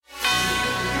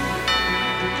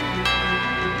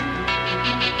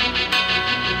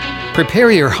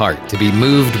Prepare your heart to be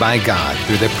moved by God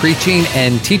through the preaching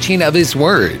and teaching of His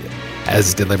Word,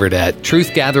 as delivered at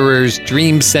Truth Gatherers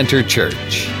Dream Center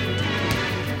Church.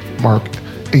 Mark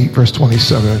 8, verse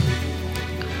 27.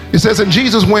 It says, and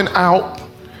Jesus went out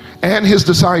and his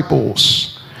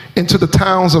disciples into the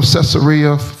towns of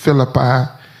Caesarea Philippi.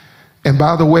 And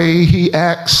by the way, he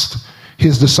asked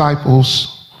his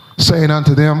disciples, saying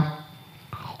unto them,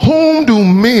 whom do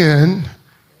men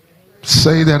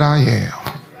say that I am?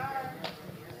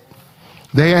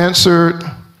 They answered,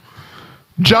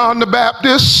 John the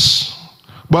Baptist,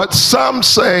 but some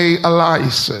say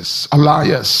Elias,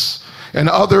 and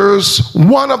others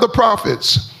one of the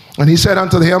prophets. And he said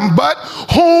unto them, but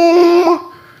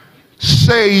whom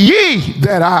say ye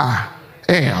that I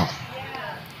am?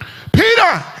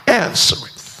 Peter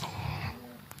answereth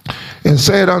and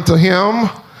said unto him,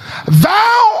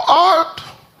 thou art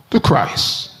the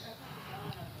Christ.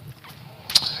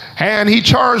 And he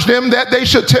charged them that they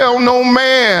should tell no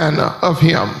man of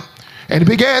him. And he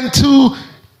began to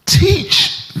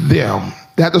teach them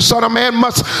that the Son of Man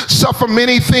must suffer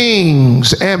many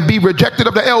things and be rejected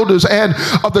of the elders and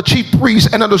of the chief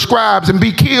priests and of the scribes and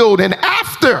be killed, and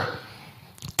after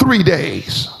 3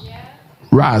 days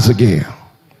rise again.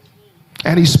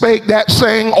 And he spake that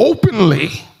saying openly.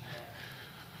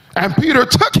 And Peter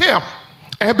took him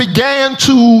and began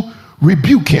to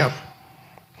rebuke him.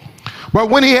 But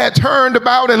when he had turned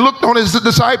about and looked on his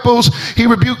disciples, he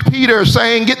rebuked Peter,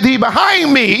 saying, get thee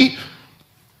behind me,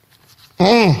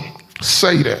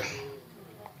 Satan.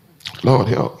 Lord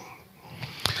help.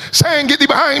 Saying, get thee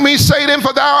behind me, Satan,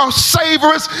 for thou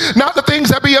savorest not the things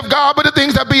that be of God, but the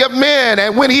things that be of men.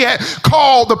 And when he had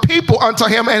called the people unto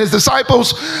him and his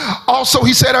disciples, also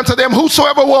he said unto them,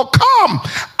 whosoever will come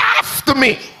after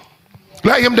me,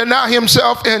 let him deny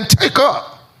himself and take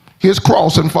up his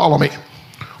cross and follow me.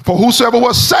 For whosoever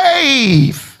will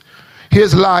save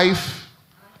his life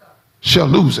shall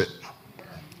lose it.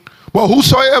 But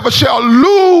whosoever shall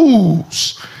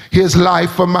lose his life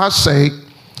for my sake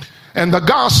and the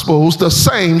gospel's, the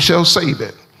same shall save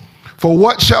it. For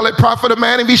what shall it profit a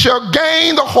man if he shall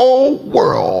gain the whole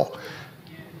world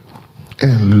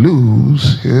and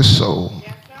lose his soul?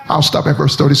 I'll stop at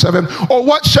verse 37. Or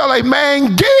what shall a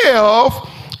man give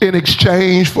in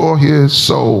exchange for his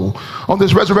soul? On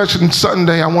this Resurrection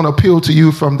Sunday, I want to appeal to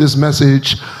you from this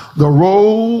message, the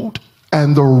road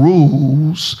and the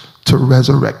rules to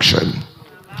resurrection.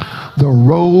 The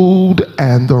road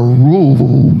and the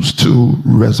rules to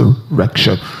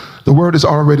resurrection. The word is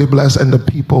already blessed and the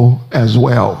people as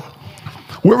well.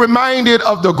 We're reminded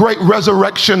of the great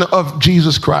resurrection of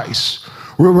Jesus Christ.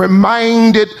 We're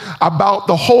reminded about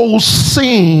the whole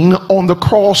scene on the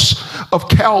cross of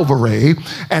Calvary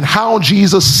and how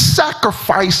Jesus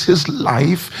sacrificed his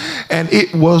life, and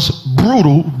it was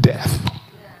brutal death.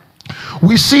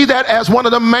 We see that as one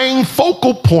of the main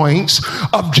focal points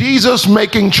of Jesus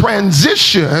making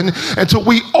transition until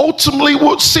we ultimately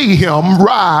would see him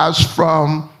rise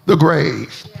from the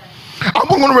grave. I'm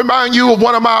going to remind you of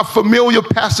one of my familiar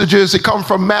passages. It comes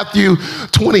from Matthew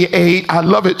 28. I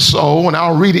love it so, and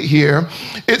I'll read it here.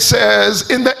 It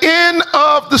says, in the end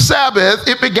of the Sabbath,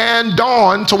 it began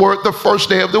dawn toward the first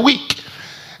day of the week.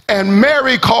 And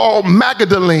Mary called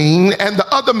Magdalene and the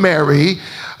other Mary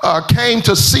came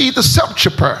to see the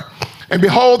sepulchre. And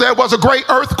behold, there was a great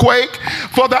earthquake,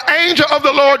 for the angel of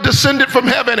the Lord descended from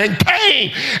heaven and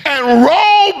came and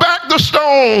rolled back the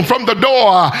stone from the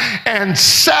door and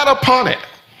sat upon it.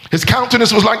 His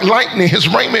countenance was like lightning, his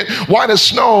raiment white as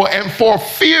snow, and for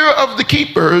fear of the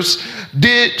keepers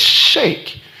did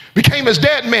shake, became as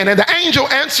dead men. And the angel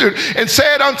answered and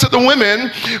said unto the women,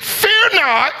 fear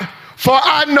not, for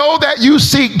I know that you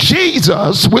seek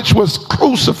Jesus, which was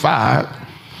crucified.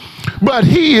 But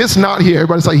he is not here.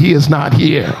 Everybody say, he is not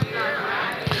here.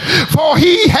 For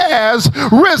he has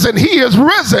risen. He is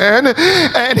risen.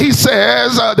 And he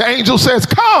says, the angel says,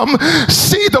 come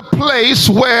see the place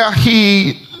where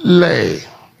he lay.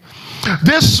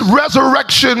 This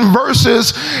resurrection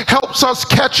verses helps us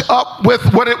catch up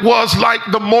with what it was like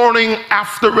the morning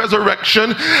after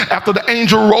resurrection. After the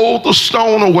angel rolled the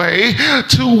stone away,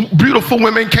 two beautiful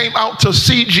women came out to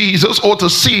see Jesus, or to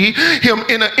see him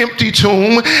in an empty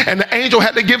tomb. And the angel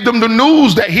had to give them the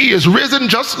news that he is risen,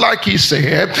 just like he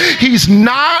said. He's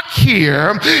not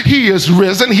here. He is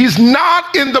risen. He's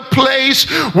not in the place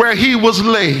where he was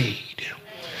laid.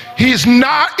 He's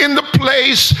not in the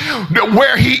place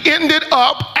where he ended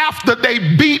up after they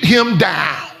beat him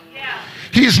down.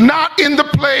 He's not in the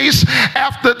place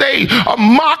after they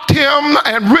mocked him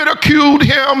and ridiculed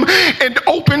him in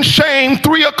open shame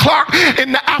 3 o'clock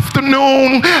in the afternoon.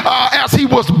 afternoon as he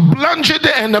was bludgeoned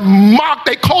and mocked,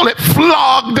 they call it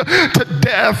flogged to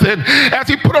death. And as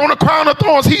he put on a crown of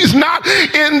thorns, he's not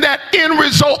in that end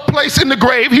result place in the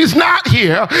grave. He's not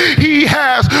here. He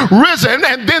has risen.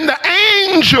 And then the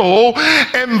angel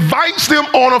invites them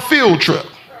on a field trip.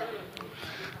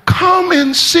 Come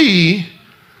and see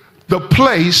the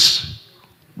place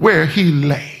where he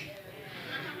lay.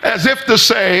 As if to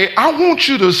say, I want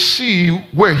you to see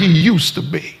where he used to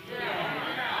be.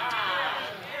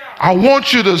 I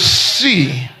want you to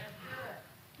see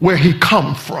where he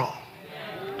come from.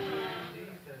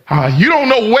 You don't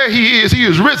know where he is. He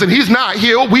is risen. He's not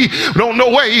here. We don't know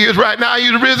where he is right now.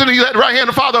 He's risen. He's at the right hand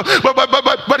of the Father.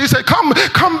 But he said, come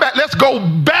back. Let's go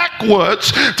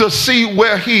backwards to see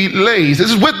where he lays.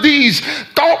 It's with these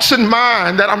thoughts in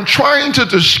mind that I'm trying to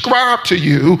describe to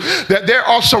you that there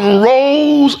are some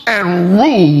roles and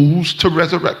rules to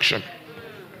resurrection.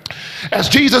 As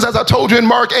Jesus, as I told you in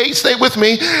Mark 8, stay with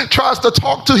me, tries to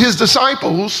talk to his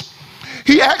disciples,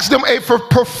 he asks them a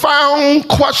profound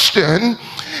question.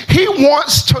 He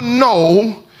wants to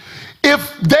know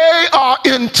if they are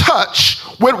in touch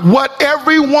with what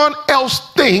everyone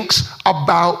else thinks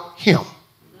about him.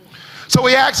 So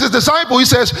he asks his disciple, he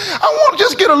says, I want to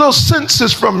just get a little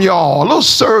census from y'all, a little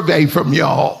survey from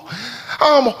y'all.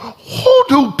 Who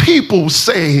do people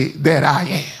say that I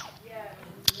am?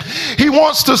 He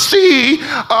wants to see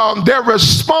their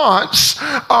response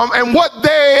and what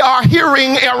they are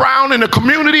hearing around in the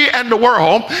community and the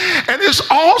world. And it's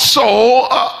also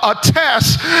a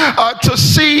test to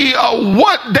see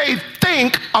what they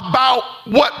think about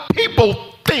what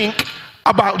people think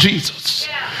about Jesus.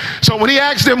 So when he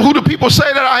asks them, who do people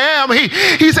say that I am?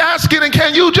 He's asking, and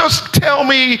can you just tell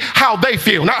me how they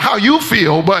feel? Not how you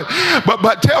feel, but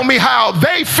tell me how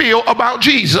they feel about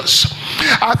Jesus.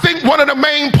 I think one of the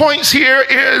main points here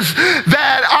is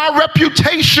that our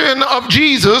reputation of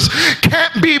Jesus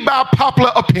can't be by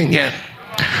popular opinion.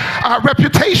 Our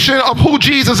reputation of who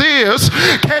Jesus is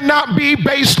cannot be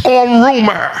based on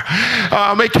rumor.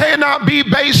 It cannot be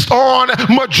based on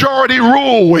majority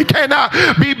rule. It cannot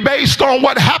be based on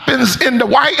what happens in the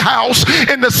White House,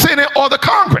 in the Senate, or the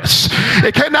Congress.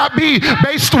 It cannot be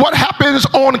based on what happens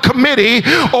on committee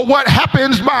or what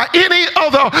happens by any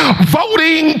other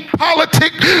voting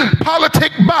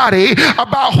politic body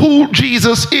about who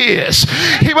Jesus is.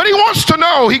 But he wants to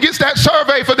know, he gets that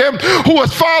survey for them who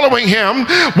is following him.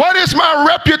 What is my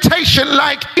reputation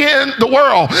like in the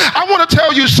world? I want to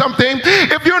tell you something.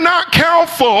 If you're not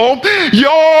careful,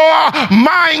 your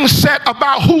mindset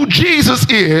about who Jesus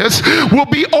is will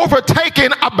be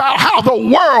overtaken about how the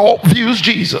world views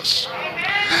Jesus.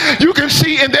 You can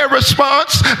see in their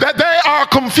response that they are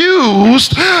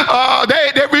confused.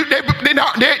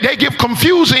 They give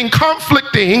confusing,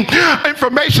 conflicting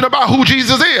information about who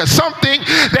Jesus is. Something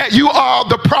that you are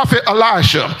the prophet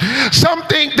Elijah.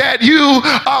 Something that you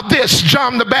are this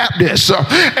John the Baptist.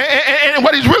 And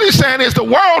what he's really saying is the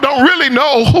world don't really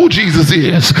know who Jesus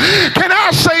is. Can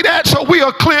I say that so we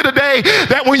are clear today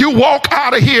that when you walk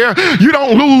out of here, you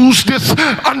don't lose this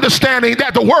understanding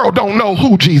that the world don't know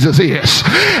who Jesus is.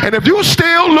 And if you're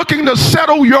still looking to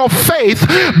settle your faith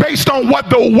based on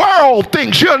what the world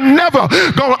thinks, you're never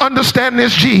going to understand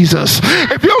this Jesus.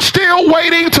 If you're still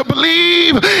waiting to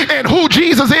believe in who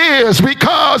Jesus is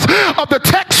because of the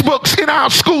textbooks in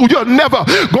our school, you're never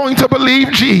going to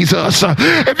believe Jesus.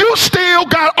 If you still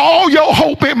got all your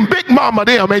hope in Big Mama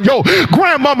them and your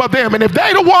grandmama them, and if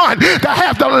they the one that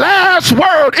have the last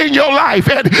word in your life,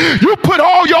 and you put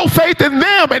all your faith in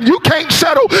them and you can't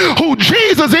settle who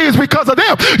Jesus is because of them,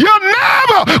 you're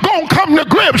never going to come to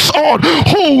grips on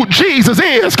who Jesus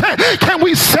is. Can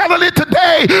we settle it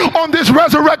today on this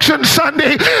Resurrection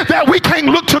Sunday that we can't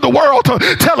look to the world to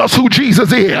tell us who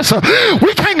Jesus is?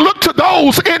 We can't look to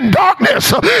those in darkness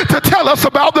to tell us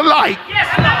about the light.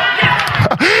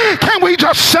 Can we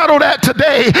just settle that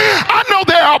today? I know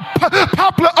there are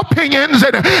popular opinions,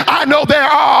 and I know there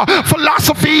are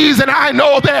philosophies, and I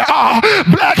know there are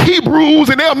black Hebrews,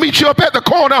 and they'll meet you up at the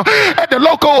corner at the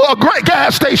local great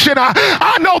gas station.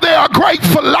 I know there are great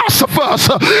philosophers,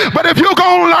 but if you're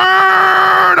going to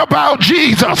learn about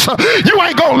Jesus, you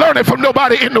ain't going to learn it from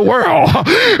nobody in the world.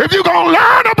 If you're going to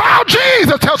learn about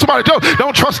Jesus, tell somebody,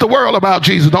 don't trust the world about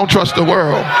Jesus. Don't trust the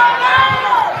world.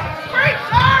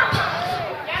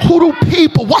 Who do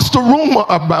people, what's the rumor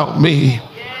about me?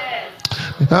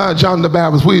 John the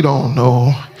Baptist, we don't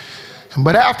know.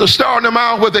 But after starting them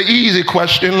out with an easy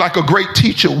question, like a great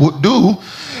teacher would do,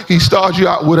 he starts you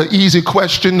out with an easy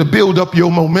question to build up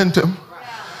your momentum,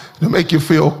 to make you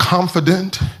feel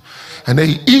confident. And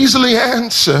they easily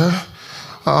answer,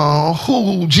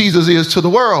 who Jesus is to the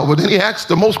world. But then he asks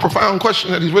the most profound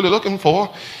question that he's really looking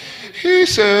for. He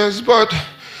says, but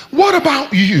what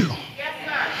about you?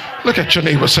 Look at your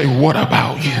neighbor, say, what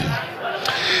about you?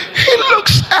 He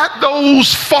looks at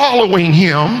those following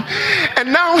him,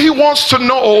 and now he wants to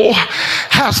know,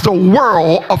 has the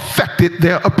world affected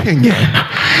their opinion?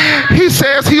 He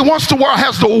says he wants to know,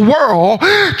 has the world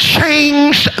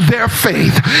changed their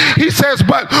faith? He says,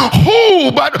 but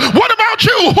what about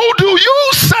you? Who do you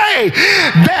say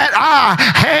that I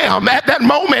am? At that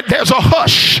moment, there's a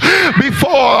hush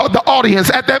before the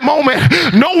audience. At that moment,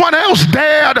 no one else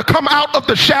dared to come out of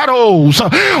the shadows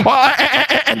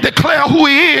and declare who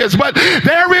he is. But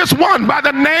there is one by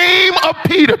the name of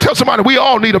Peter. Tell somebody, we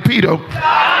all need a Peter.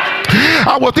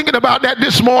 I was thinking about that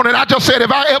this morning. I just said,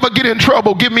 if I ever get in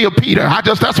trouble, give me a Peter.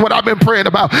 That's what I've been praying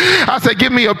about. I said,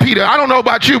 give me a Peter. I don't know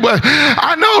about you, but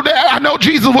I know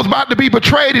Jesus was about to be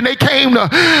betrayed, and they came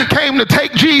to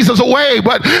take Jesus away.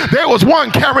 But there was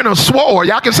one carrying a sword.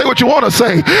 Y'all can say what you want to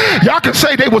say. Y'all can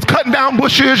say they was cutting down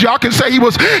bushes. Y'all can say he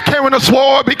was carrying a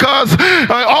sword because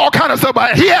all kind of stuff.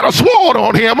 But he had a sword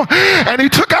on him, and he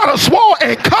took out a sword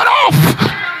and cut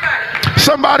off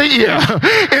somebody's ear.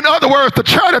 In other words, to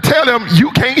try to tell him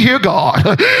you can't hear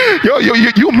God.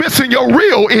 You're missing your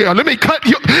real ear. Let me cut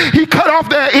you. He cut off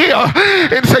their ear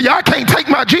and said, y'all can't take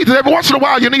my Jesus. Every once in a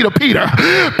while you need a Peter.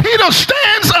 Peter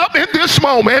stands up in this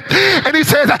moment and he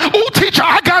says, oh, teacher,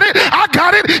 I got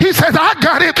it. He says, I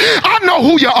got it. I know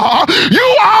who you are.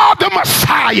 You are the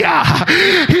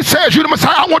Messiah. He says, you're the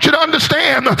Messiah. I want you to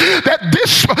understand that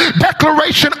this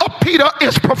declaration of Peter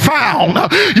is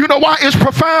profound. You know why it's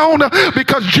profound?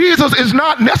 Because Jesus is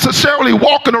not necessarily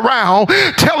walking around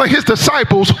telling his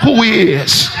disciples who he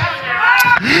is.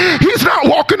 He's not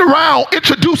walking around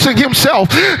introducing himself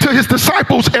to his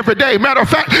disciples every day. Matter of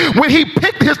fact, when he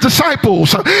picked his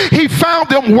disciples, he found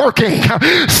them working.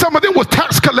 Some of them were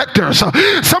tax collectors.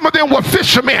 Some of them were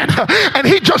fishermen. And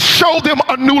he just showed them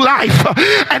a new life.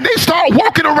 And they start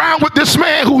walking around with this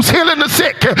man who's healing the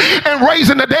sick and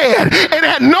raising the dead. And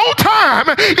at no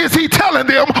time is he telling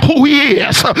them who he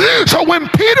is. So when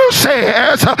Peter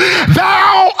says,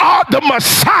 thou art the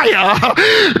Messiah,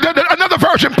 another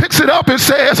version picks it up and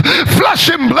says, flesh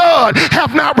and blood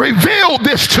have not revealed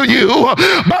this to you,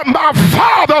 but my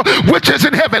Father which is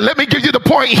in heaven. Let me give you the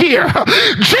point here.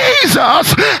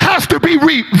 Jesus has to be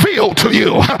revealed to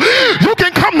you. You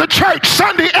can come to church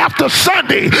Sunday after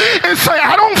Sunday and say,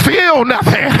 I don't feel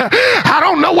nothing. I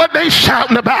don't know what they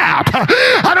shouting about.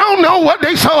 I don't know what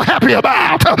they so happy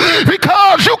about.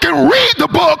 Because you can read the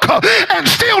book and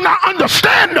still not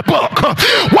understand the book.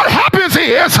 What happens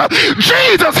is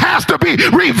Jesus has to be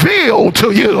revealed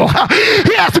to you.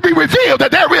 He has to be revealed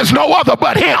that there is no other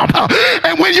but him.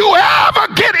 And when you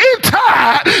ever get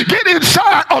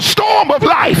inside a storm of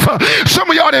life, some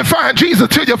of y'all didn't find Jesus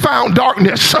till you found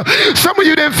darkness. Some of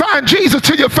you didn't find Jesus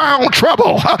till you found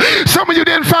trouble. Some of you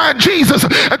didn't find Jesus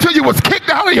until you was kicked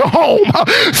out of your home.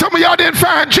 Some of y'all didn't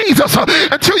find Jesus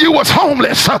until you was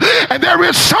homeless. And there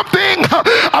is something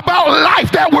about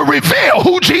life that will reveal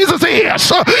who Jesus is.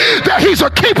 That he's a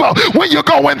keeper when you're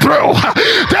going through.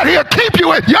 That he'll keep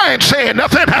you in. Y'all ain't saying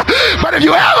nothing. But if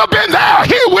you ever been there,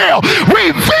 he will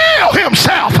reveal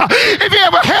himself. If he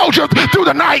ever held you through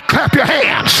the night, clap your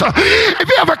hands. If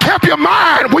he ever kept your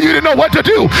mind when you didn't know what to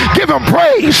do, give him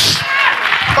praise.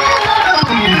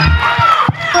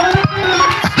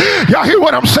 Y'all hear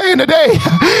what I'm saying today?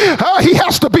 He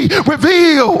has to be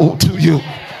revealed to you.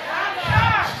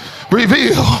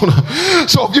 Revealed.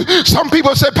 So some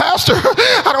people say, Pastor,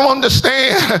 I don't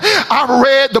understand. I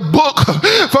read the book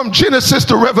from Genesis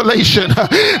to Revelation.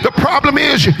 The problem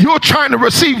is you're trying to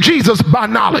receive Jesus by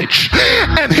knowledge,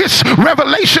 and his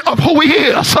revelation of who he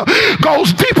is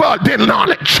goes deeper than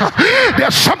knowledge.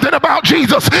 There's something about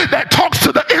Jesus that talks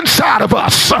to the inside of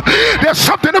us. There's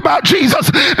something about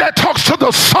Jesus that talks to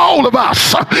the soul of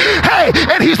us. Hey,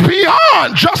 and he's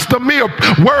beyond just the mere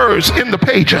words in the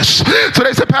pages. So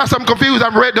they say, Pastor, I'm confused.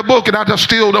 I've read the book and I just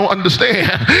still don't understand.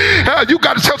 You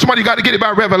got to tell somebody you got to get it by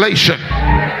revelation.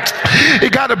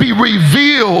 It got to be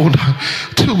revealed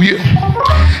to you.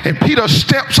 And Peter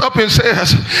steps up and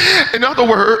says, in other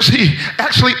words, he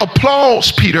actually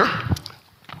applauds Peter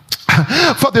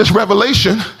for this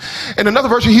revelation. In another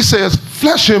version, he says,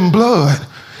 flesh and blood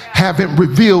haven't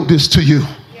revealed this to you.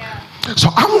 So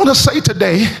I want to say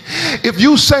today, if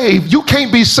you saved, you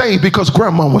can't be saved because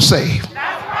grandma was saved.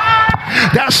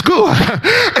 That's good.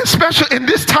 Especially in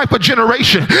this type of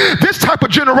generation. This type of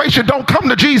generation don't come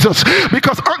to Jesus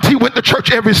because auntie went to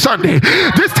church every Sunday.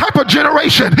 This type of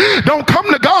generation don't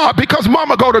come to God because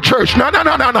mama go to church. No.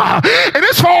 And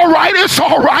it's all right. It's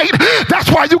all right. That's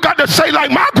why you got to say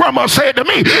like my grandma said to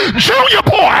me, Junior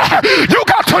boy, you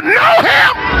got to know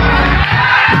him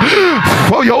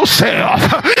for yourself.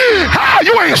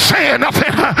 You ain't saying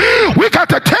nothing. We got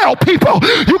to tell people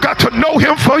you got to know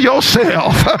him for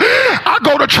yourself. I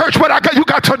go to church, but you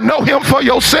got to know him for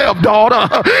yourself, daughter.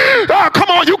 Come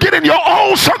on, you get in your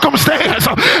own circumstance,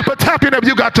 but tap in if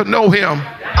you got to know him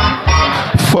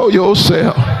for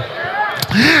yourself.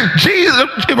 Jesus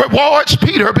rewards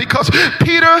Peter because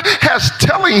Peter has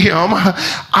telling him,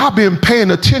 I've been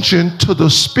paying attention to the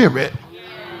Spirit.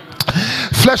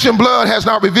 Flesh and blood has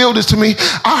not revealed this to me.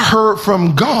 I heard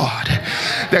from God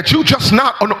that you just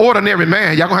not an ordinary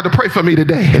man. Y'all gonna have to pray for me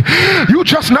today. You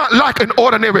just not like an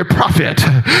ordinary prophet.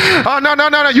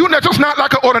 No. You just not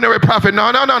like an ordinary prophet.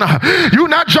 No. You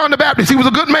not John the Baptist. He was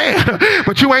a good man,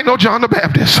 but you ain't no John the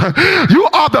Baptist. You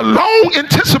are the long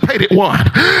anticipated one.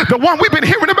 The one we've been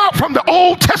hearing about from the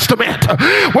Old Testament.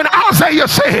 When Isaiah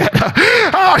said,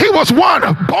 he was one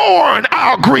born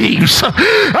our griefs.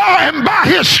 And by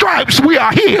his stripes we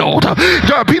are healed.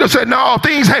 Peter said, no,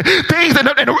 things and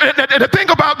the thing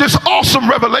about this awesome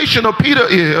revelation of Peter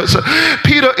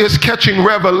is catching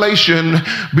revelation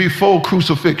before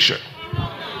crucifixion.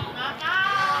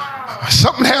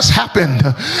 Something has happened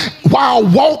while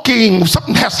walking.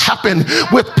 Something has happened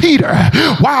with Peter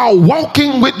while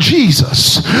walking with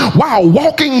Jesus, while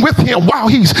walking with him, while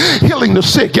he's healing the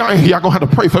sick. Y'all gonna have to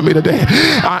pray for me today.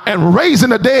 And raising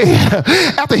the dead.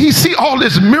 After he see all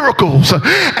these miracles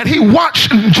and he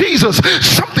watched Jesus,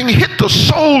 something hit the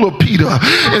soul of Peter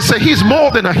and say, he's more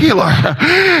than a healer.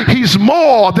 He's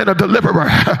more than a deliverer.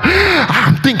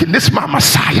 I'm thinking this is my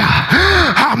Messiah.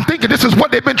 I'm thinking this is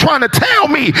what they've been trying to tell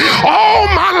me all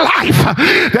my life,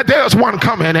 that there's one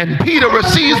coming. And Peter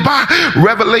receives by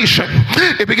revelation.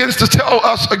 It begins to tell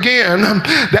us again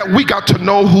that we got to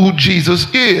know who Jesus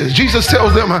is. Jesus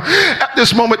tells them at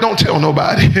this moment, don't tell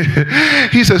nobody.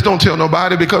 He says don't tell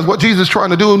nobody, because what Jesus is trying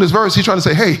to do in this verse, he's trying to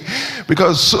say, hey,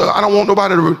 because I don't want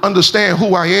nobody to understand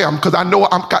who I am, because I know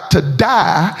I've got to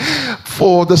die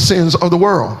for the sins of the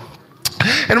world.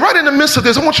 And right in the midst of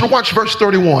this, I want you to watch verse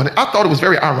 31. I thought it was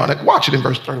very ironic. Watch it in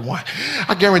verse 31.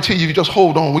 I guarantee you, just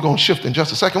hold on. We're going to shift in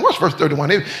just a second. Watch verse 31.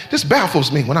 This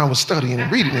baffles me when I was studying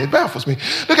and reading it. It baffles me.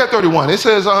 Look at 31. It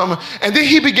says, and then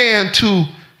he began to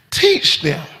teach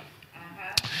them.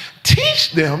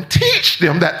 Teach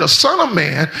them that the Son of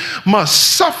Man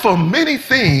must suffer many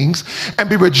things and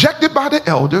be rejected by the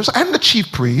elders and the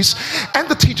chief priests and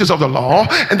the teachers of the law,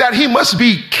 and that he must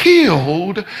be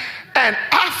killed and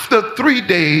after 3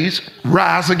 days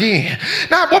rise again.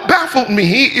 Now, what baffled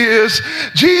me is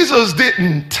Jesus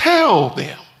didn't tell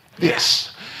them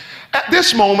this. At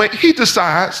this moment, he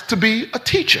decides to be a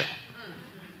teacher.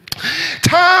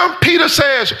 Time Peter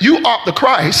says, you are the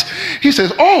Christ, he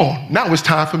says, oh, now it's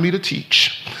time for me to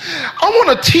teach. I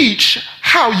want to teach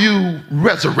how you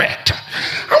resurrect.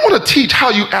 I want to teach how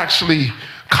you actually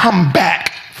come back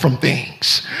from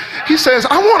things. He says,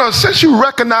 I want to, since you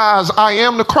recognize I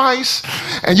am the Christ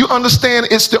and you understand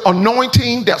it's the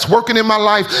anointing that's working in my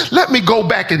life, let me go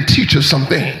back and teach you some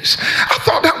things. I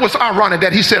thought that was ironic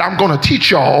that he said, I'm going to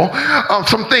teach y'all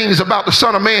some things about the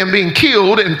Son of Man being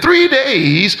killed and 3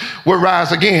 days will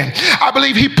rise again. I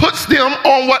believe he puts them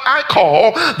on what I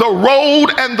call the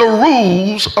road and the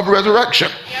rules of resurrection.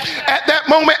 At that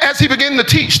moment, as he began to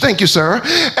teach, thank you, sir.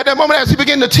 At that moment, as he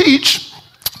began to teach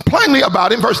plainly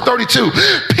about him, verse 32,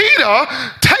 Peter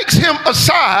takes him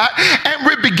aside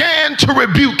and began to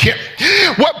rebuke him.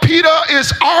 What Peter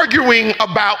is arguing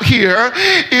about here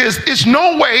is it's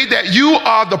no way that you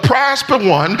are the prized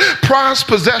one, prized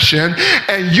possession,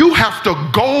 and you have to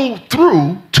go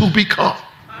through to become.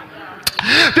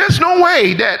 There's no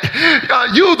way that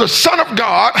you, the Son of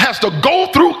God, has to go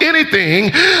through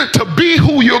anything to be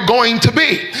who you're going to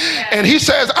be. And he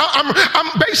says,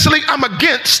 I'm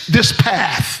against this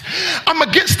path. I'm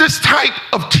against this type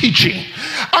of teaching.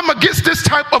 I'm against this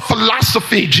type of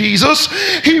philosophy, Jesus.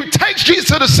 He takes Jesus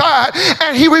to the side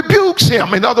and he rebukes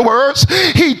him. In other words,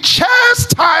 he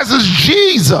chastises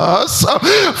Jesus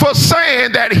for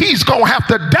saying that he's going to have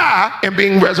to die and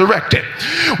being resurrected.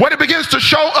 What it begins to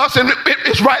show us, and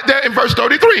it's right there in verse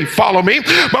 33. Follow me.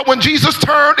 But when Jesus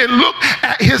turned and looked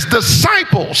at his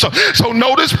disciples, so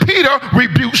notice Peter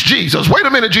rebukes Jesus. Wait a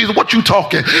minute, Jesus, what you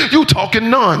talking? You talking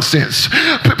nonsense.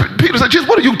 Peter said, Jesus,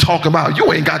 what are you talking about?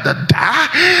 You ain't got to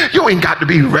die. You ain't got to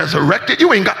be resurrected.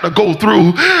 You ain't got to go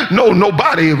through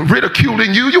nobody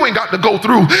ridiculing you. You ain't got to go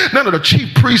through none of the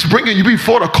chief priests bringing you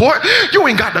before the court. You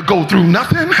ain't got to go through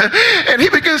nothing. And he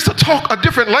begins to talk a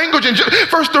different language. In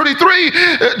verse 33,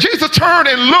 Jesus turned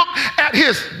and looked at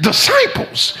his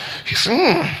disciples. He said,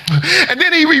 And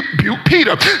then he rebuked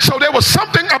Peter. So there was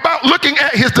something about looking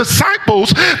at his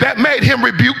disciples that made him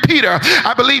rebuke Peter.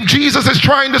 I believe Jesus is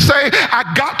trying to say,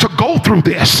 I got to go through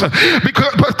this.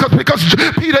 Because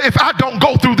Peter, if I don't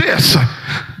go through this,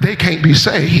 they can't be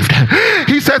saved.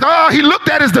 He says, he looked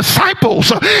at his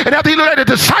disciples. And after he looked at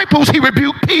the disciples, he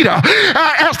rebuked Peter.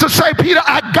 As to say, Peter,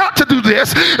 I got to do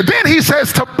this. Then he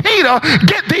says to Peter,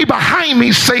 get thee behind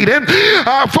me, Satan.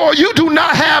 For you do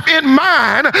not have in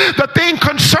mind the thing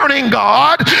concerning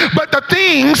God, but the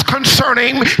things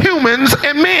concerning humans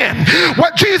and men.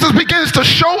 What Jesus begins to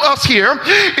show us here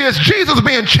is Jesus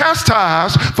being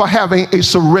chastised for having a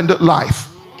surrendered life.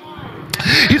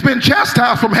 He's been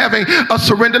chastised from having a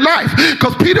surrendered life,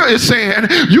 because Peter is saying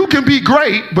you can be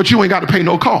great, but you ain't got to pay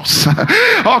no costs.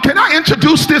 Can I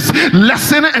introduce this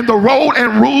lesson and the role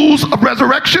and rules of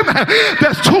resurrection?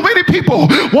 There's too many people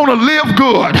want to live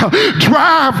good,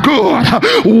 drive good,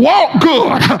 walk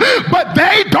good, but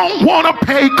they don't want to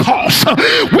pay costs.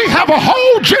 We have a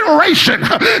whole generation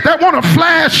that want to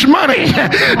flash money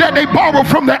that they borrow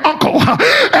from their uncle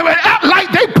and act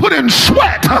like they put in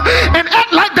sweat and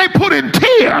act like they put in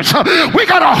tears. We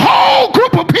got a whole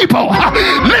group of people,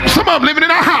 some of them living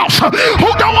in our house,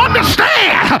 who don't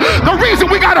understand the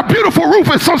reason we got a beautiful roof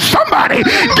is so somebody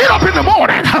get up in the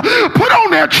morning, put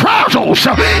on their trousers,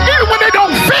 even when they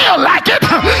don't feel like it.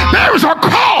 There is a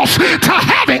cost to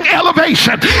having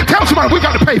elevation. Tell somebody, we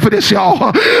got to pay for this,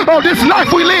 y'all. This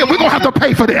life we live, we're going to have to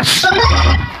pay for this.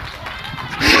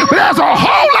 But there's a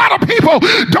whole lot of people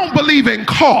don't believe in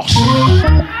cost.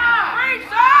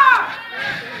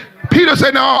 Peter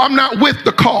said, no, I'm not with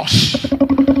the cost.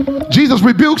 Jesus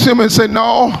rebukes him and said,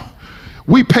 no,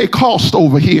 we pay cost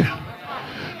over here.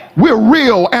 We're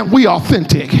real and we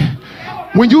authentic.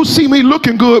 When you see me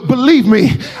looking good, believe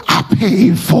me, I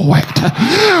paid for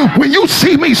it. When you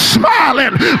see me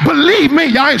smiling, believe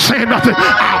me, I ain't saying nothing,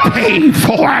 I paid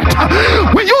for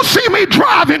it. When you see me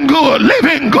driving good,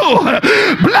 living good,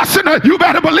 blessing it, you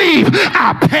better believe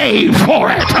I paid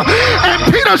for it.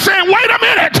 And Peter saying, wait a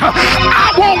minute,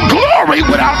 I want glory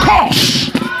without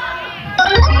cost.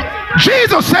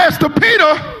 Jesus says to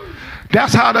Peter,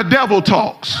 that's how the devil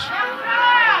talks.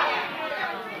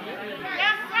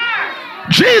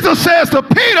 Jesus says to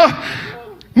Peter,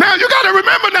 now you got to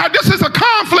remember now, this is a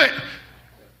conflict.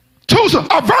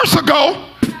 A verse ago,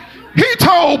 he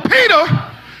told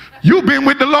Peter, you've been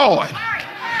with the Lord.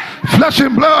 Flesh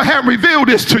and blood haven't revealed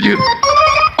this to you.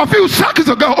 A few seconds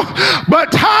ago,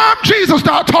 but time Jesus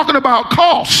started talking about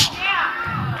cost,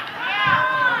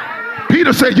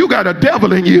 Peter said, you got a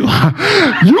devil in you.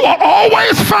 You will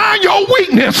always find your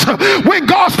weakness when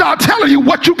God starts telling you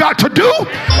what you got to do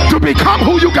to become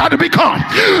who you got to become.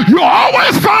 You'll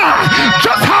always find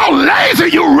just how lazy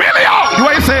you really are. You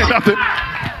ain't saying nothing.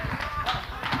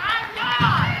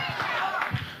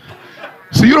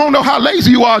 So you don't know how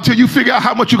lazy you are until you figure out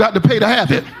how much you got to pay to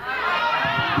have it.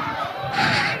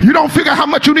 You don't figure out how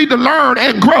much you need to learn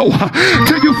and grow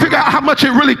till you figure out how much it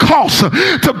really costs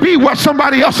to be what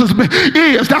somebody else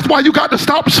is. That's why you got to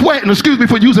stop sweating, excuse me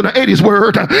for using the 80s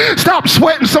word, stop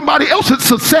sweating somebody else's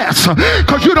success,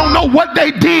 because you don't know what they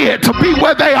did to be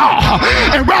where they are.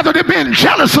 And rather than being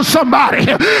jealous of somebody,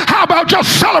 how about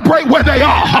just celebrate where they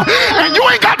are? And you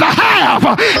ain't got to have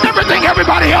everything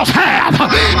everybody else have.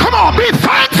 Come on, be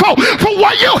thankful for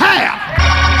what you have.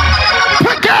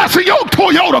 Put gas in your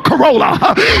Toyota Corolla.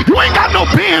 You ain't got no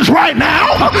Benz right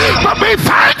now, but be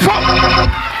thankful.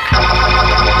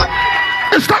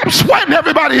 And stop sweating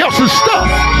everybody else's stuff.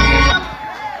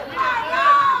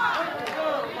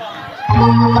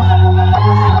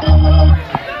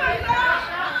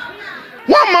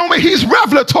 One moment he's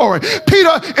revelatory.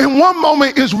 Peter in one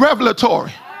moment is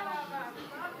revelatory.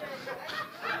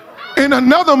 In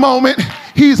another moment,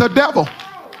 he's a devil.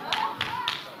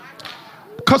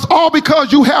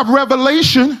 Because you have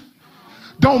revelation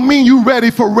don't mean you ready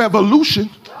for revolution.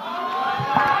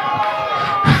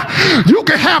 You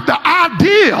can have the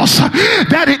ideas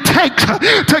that it takes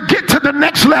to get to the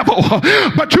next level,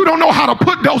 but you don't know how to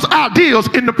put those ideas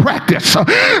into practice. See,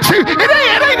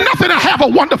 it ain't nothing to have a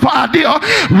wonderful idea.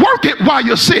 Work it while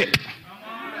you're sick.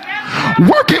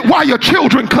 Work it while your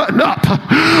children cutting up.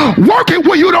 Work it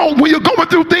when you're going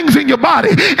through things in your body.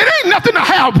 It ain't nothing to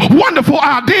have wonderful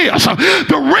ideas.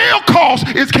 The real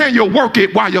cost is, can you work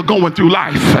it while you're going through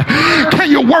life? Can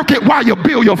you work it while you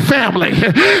build your family?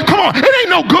 Come on, it ain't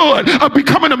no good of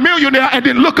becoming a millionaire and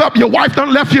then look up, your wife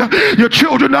done left you, your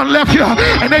children done left you,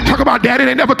 and they talk about, daddy,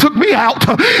 they never took me out.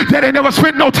 Daddy never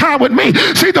spent no time with me.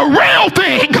 See, the real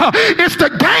thing is to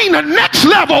gain the next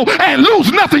level and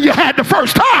lose nothing you had the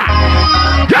first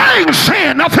time. You ain't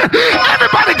saying nothing.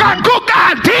 Everybody got good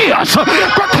ideas,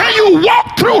 but can you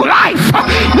walk through life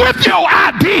with your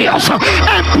ideas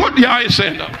and put, y'all ain't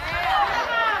saying nothing.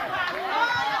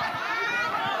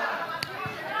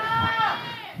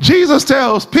 Jesus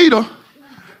tells Peter,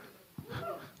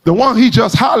 the one he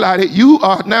just highlighted, you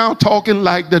are now talking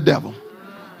like the devil.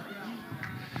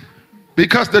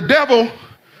 Because the devil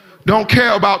don't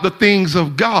care about the things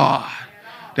of God.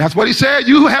 That's what he said.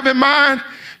 You have in mind,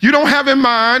 you don't have in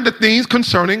mind the things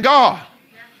concerning God.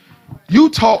 You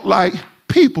talk like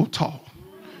people talk.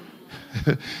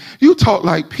 You talk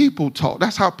like people talk.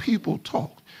 That's how people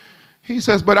talk. He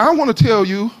says, but I want to tell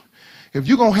you, if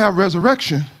you're going to have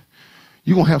resurrection,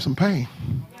 you're going to have some pain.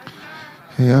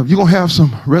 Yeah, if you're going to have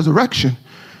some resurrection,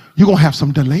 you're going to have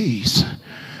some delays.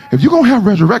 If you're going to have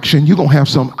resurrection, you're going to have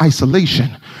some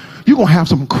isolation. You're going to have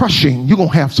some crushing. You're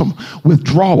going to have some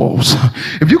withdrawals.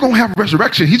 If you're going to have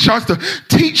resurrection, he tries to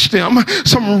teach them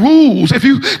some rules. If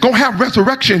you're going to have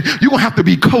resurrection, you're going to have to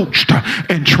be coached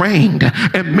and trained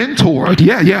and mentored.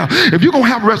 Yeah. If you're going to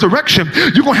have resurrection,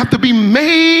 you're going to have to be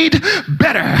made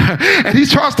better. And he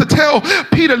tries to tell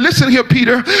Peter, listen here,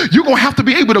 Peter, you're going to have to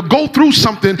be able to go through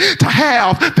something to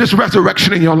have this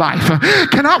resurrection in your life.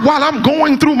 Can I, while I'm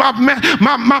going through my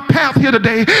path here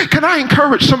today, can I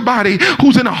encourage somebody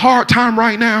who's in a hard time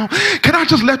right now? Can I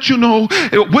just let you know,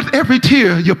 with every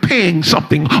tear, you're paying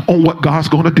something on what God's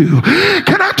going to do.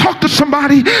 Can I talk to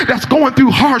somebody that's going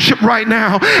through hardship right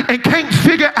now and can't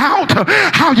figure out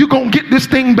how you're going to get this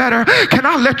thing better? Can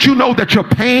I let you know that you're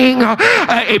paying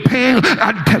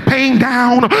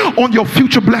down on your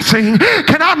future blessing?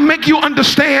 Can I make you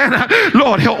understand?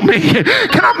 Lord, help me.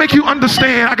 Can I make you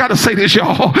understand? I got to say this,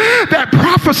 y'all, that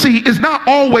prophecy is not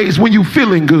always when you're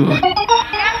feeling good.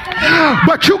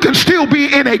 But you can still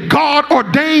be in a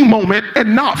God-ordained moment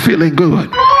and not feeling good.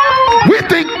 We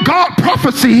think God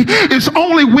prophecy is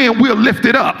only when we're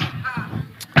lifted up.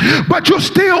 But you're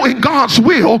still in God's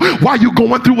will while you're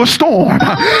going through a storm.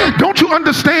 Don't you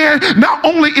understand? Not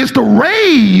only is the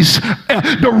raise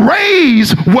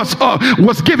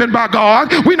was given by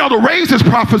God. We know the raise is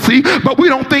prophecy, but we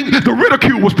don't think the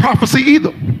ridicule was prophecy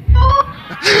either.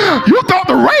 You thought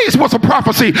the raise was a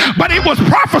prophecy, but it was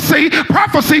prophecy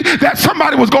that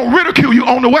somebody was going to ridicule you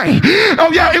on the way. Oh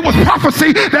yeah, it was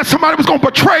prophecy that somebody was going to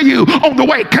betray you on the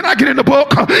way. Can I get in the book?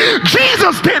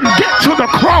 Jesus didn't get to the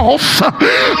cross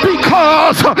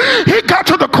because he got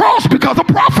to the cross because of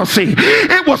prophecy.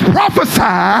 It was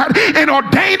prophesied and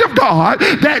ordained of God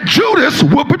that Judas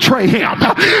would betray him.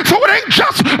 So it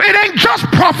ain't just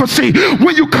prophecy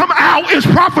when you come out, it's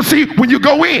prophecy when you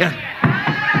go in.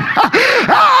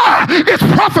 It's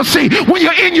prophecy when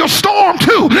you're in your storm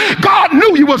too. God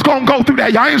knew you was going to go through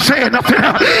that. Y'all ain't saying nothing.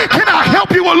 Can I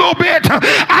help you a little bit?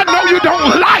 I know you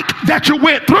don't like that you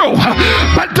went through,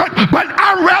 but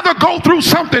I'd rather go through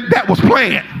something that was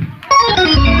planned.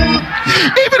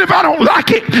 Even if I don't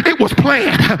like it, it was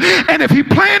planned. And if he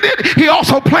planned it, he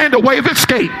also planned a way of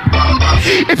escape.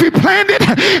 If he planned it,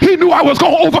 he knew I was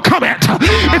going to overcome it.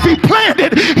 If he planned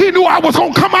it, he knew I was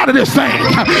going to come out of this thing.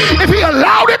 If he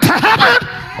allowed it to happen,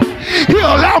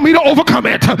 he'll allow me to overcome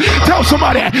it. Tell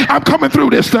somebody, I'm coming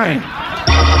through this thing.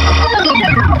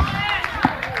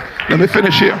 Let me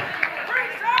finish here.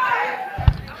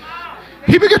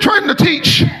 He began trying to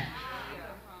teach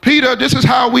Peter, this is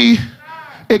how we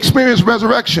experience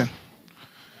resurrection.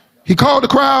 He called the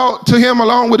crowd to him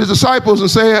along with his disciples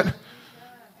and said,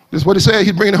 this is what he said,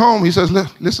 he'd bring it home. He says,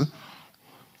 listen,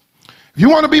 if you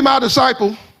want to be my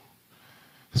disciple,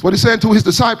 that's what he said to his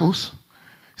disciples.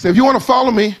 He said, if you want to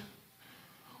follow me,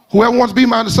 whoever wants to be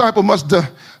my disciple must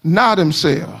deny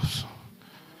themselves,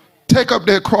 take up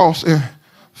their cross and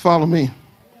follow me.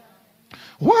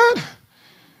 What?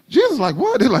 Jesus is like,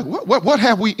 what? They're like, what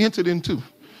have we entered into?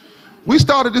 We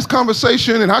started this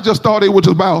conversation and I just thought it was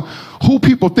about who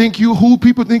people think you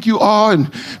are,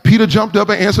 and Peter jumped up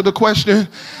and answered the question.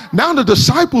 Now the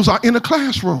disciples are in the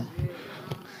classroom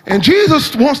and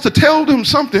Jesus wants to tell them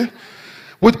something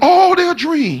with all their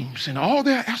dreams and all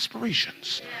their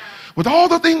aspirations, with all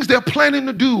the things they're planning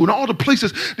to do and all the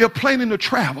places they're planning to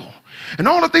travel and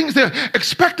all the things they're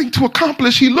expecting to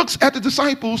accomplish. He looks at the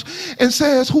disciples and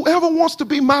says, whoever wants to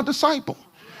be my disciple,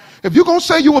 If you're going to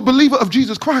say you're a believer of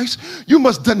Jesus Christ, you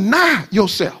must deny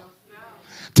yourself.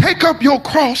 Take up your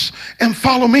cross and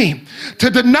follow me. To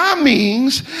deny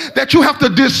means that you have to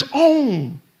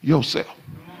disown yourself.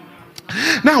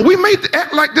 Now, we may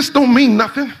act like this don't mean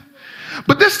nothing,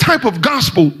 but this type of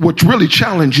gospel would really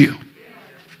challenge you.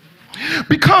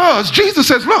 Because Jesus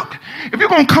says, look, if you're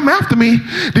going to come after me,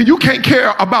 then you can't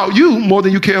care about you more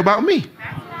than you care about me.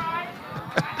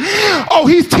 Oh,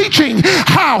 he's teaching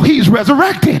how he's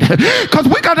resurrected. Because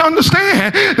we got to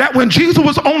understand that when Jesus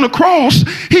was on the cross,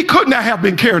 he could not have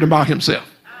been cared about himself.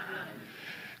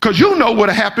 Because you know what would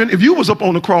have happened if you was up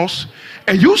on the cross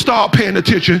and you start paying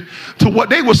attention to what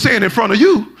they were saying in front of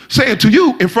you, saying to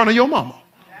you in front of your mama.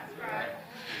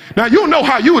 Now, you know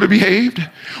how you would have behaved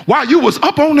while you was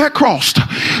up on that cross,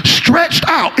 stretched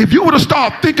out. If you would have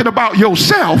started thinking about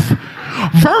yourself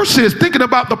versus thinking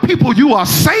about the people you are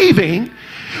saving,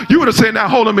 you would have said, now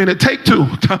hold a minute, take two,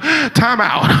 time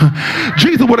out.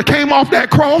 Jesus would have came off that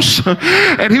cross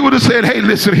and he would have said, hey,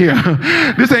 listen here,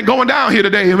 this ain't going down here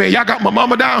today, man. Y'all got my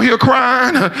mama down here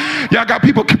crying. Y'all got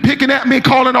people picking at me,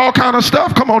 calling all kind of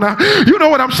stuff. Come on now. You know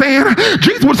what I'm saying?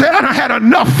 Jesus would have said, I done had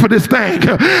enough for this thing.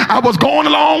 I was going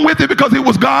along with it because it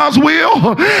was God's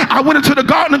will. I went into the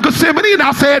Garden of Gethsemane and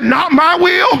I said, not my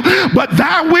will, but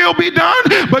thy will be done.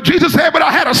 But Jesus said, but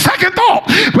I had a second thought,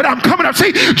 but I'm coming up.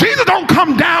 See, Jesus don't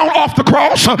come down off the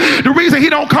cross. The reason he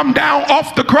don't come down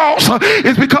off the cross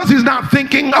is because he's not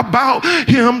thinking about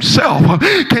himself.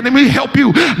 Can let me help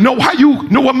you know how you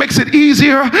know what makes it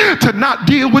easier to not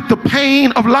deal with the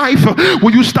pain of life?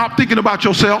 When you stop thinking about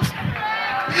yourself.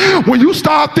 When you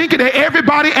start thinking that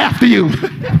everybody after you,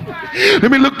 let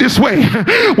me look this way.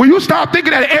 When you start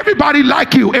thinking that everybody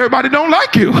like you, everybody don't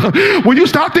like you. When you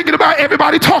start thinking about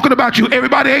everybody talking about you,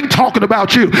 everybody ain't talking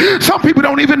about you. Some people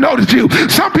don't even notice you.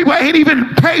 Some people ain't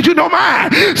even paid you no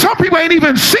mind. Some people ain't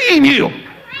even seen you.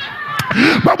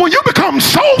 But when you become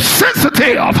so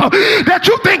sensitive that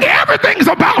you think everything's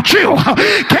about you,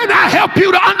 can I help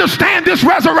you to understand this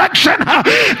resurrection?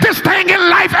 This thing in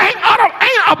life ain't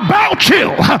about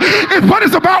you, but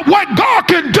it's about what God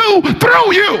can do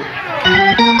through you.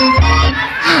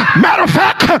 Matter of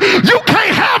fact, you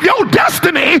can't have your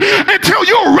destiny until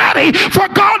you're ready for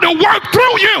God to work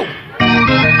through you.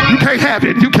 You can't have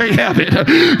it. You can't have it.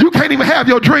 You can't even have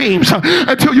your dreams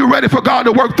until you're ready for God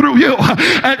to work through you.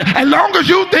 And as long as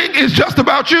you think it's just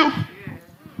about you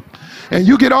and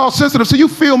you get all sensitive, so you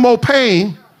feel more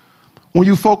pain when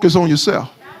you focus on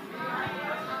yourself.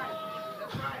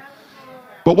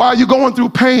 But while you're going through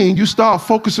pain, you start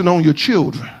focusing on your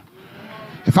children.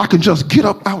 If I can just get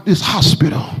up out this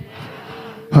hospital.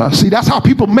 See, that's how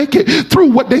people make it through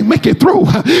what they make it through.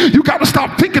 You got to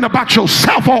stop thinking about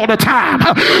yourself all the time.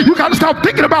 You got to stop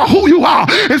thinking about who you are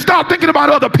and start thinking about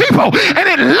other people. And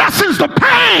it lessens the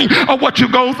pain of what you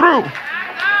go through.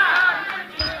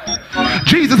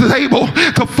 Jesus is able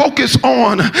to focus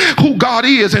on who God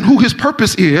is and who his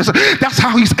purpose is. That's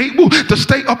how he's able to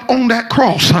stay up on that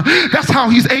cross. That's how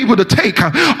he's able to take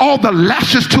all the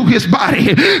lashes to his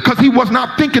body, because he was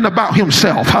not thinking about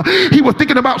himself. He was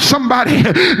thinking about somebody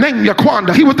named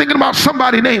Yaquanda. He was thinking about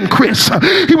somebody named Chris.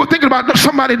 He was thinking about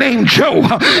somebody named Joe.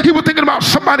 He was thinking about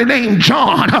somebody named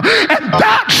John. And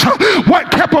that's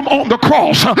what kept him on the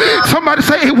cross. Somebody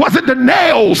say it wasn't the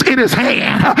nails in his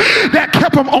hand that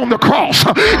kept him on the cross.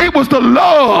 It was the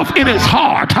love in his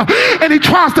heart. And he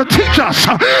tries to teach us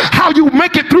how you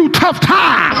make it through tough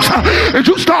times. As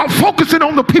you start focusing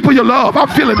on the people you love. I'm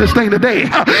feeling this thing today.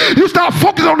 You start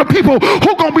focusing on the people who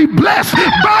are going to be blessed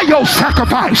by your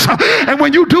sacrifice. And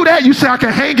when you do that, you say, I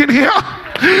can hang in here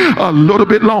a little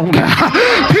bit longer.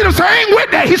 Peter said, I ain't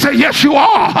with that. He said, yes, you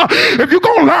are. If you're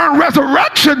going to learn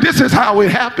resurrection, this is how it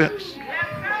happens.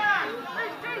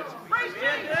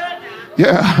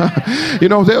 Yeah, you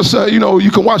know, there's, you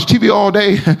can watch TV all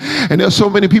day, and there's so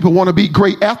many people want to be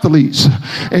great athletes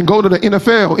and go to the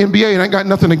NFL, NBA, and I ain't got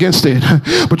nothing against it.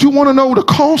 But you want to know the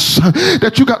cost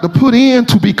that you got to put in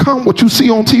to become what you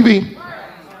see on TV?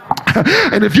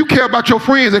 And if you care about your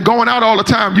friends and going out all the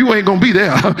time, you ain't gonna be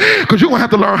there, because you're gonna have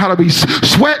to learn how to be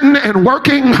sweating and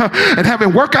working and having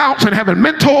workouts and having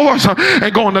mentors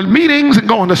and going to meetings and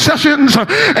going to sessions.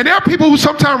 And there are people who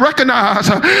sometimes recognize,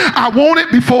 I want it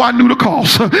before I knew the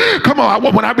cost. Come on,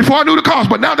 before I knew the cost,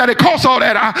 but now that it costs all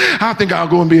that, I think I'll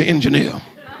go and be an engineer.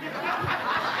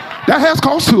 That has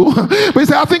cost too. But he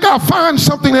said, I think I'll find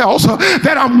something else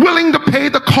that I'm willing to pay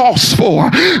the cost for.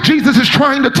 Jesus is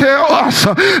trying to tell us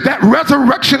that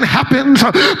resurrection happens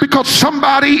because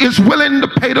somebody is willing to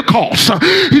pay the cost.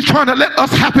 He's trying to let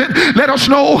us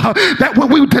know that when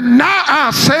we deny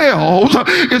ourselves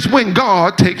is when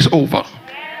God takes over.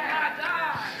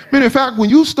 Matter of fact, when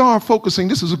you start focusing,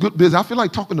 this is a good business. I feel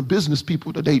like talking to business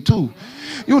people today too.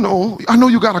 You know, I know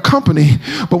you got a company,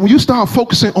 but when you start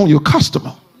focusing on your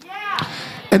customer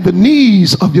and the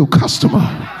needs of your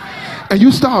customer, and you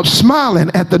start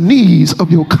smiling at the needs of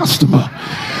your customer,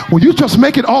 when you just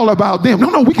make it all about them.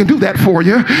 No, we can do that for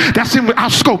you. That's in our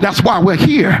scope. That's why we're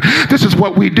here. This is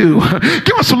what we do.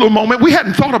 Give us a little moment. We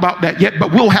hadn't thought about that yet,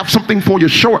 but we'll have something for you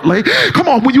shortly. Come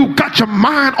on, when you got your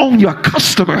mind on your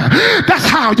customer, that's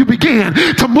how you begin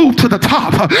to move to the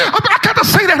top. I got to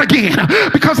say that again,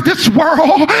 because this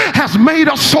world has made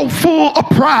us so full of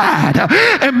pride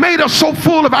and made us so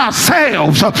full of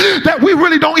ourselves that we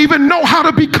really don't even know how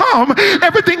to become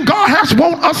everything God has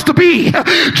want us to be.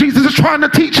 Jesus is trying to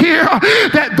teach here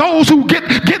that those who get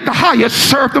the highest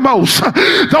serve the most.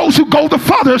 Those who go the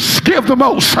farthest give the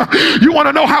most. You want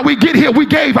to know how we get here? We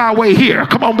gave our way here.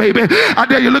 Come on, baby. I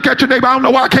dare you look at your neighbor. I don't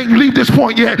know why I can't leave this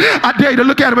point yet. I dare you to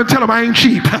look at him and tell him I ain't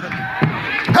cheap.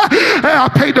 I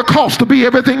paid the cost to be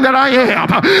everything that I am.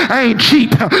 I ain't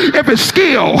cheap. Every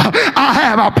skill I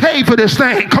have, I paid for this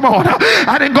thing. Come on.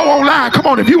 I didn't go online. Come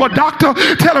on. If you a doctor,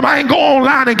 tell him I ain't go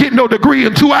online and get no degree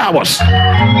in 2 hours.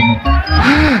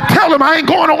 Tell him I ain't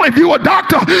going on. If you a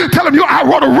doctor, tell him I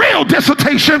wrote a real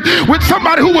dissertation with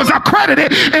somebody who was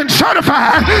accredited and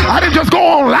certified. I didn't just go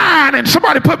online and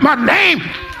somebody put my name.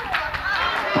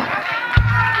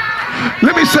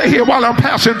 Let me say here while I'm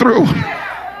passing through.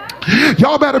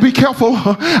 Y'all better be careful.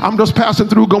 I'm just passing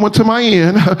through, going to my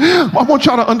end. I want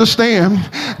y'all to understand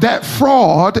that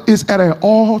fraud is at an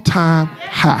all-time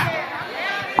high.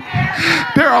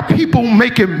 There are people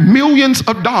making millions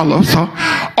of dollars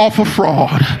off of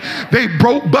fraud. They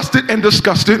broke, busted, and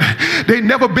disgusted. They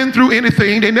never been through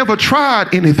anything. They never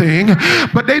tried anything,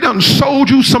 but they done sold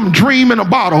you some dream in a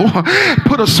bottle,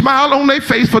 put a smile on their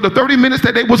face for the 30 minutes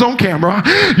that they was on camera.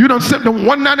 You done sent them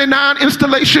 $199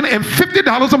 installation and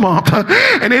 $50 a month,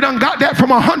 and they done got that from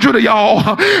 100 of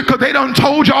y'all because they done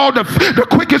told y'all the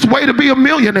quickest way to be a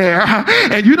millionaire,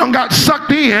 and you done got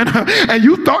sucked in, and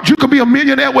you thought you could be a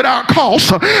millionaire without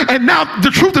cost, and now the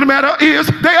truth of the matter is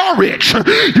they are rich.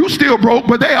 You still broke,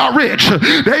 but they are rich.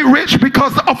 They rich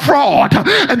because of fraud.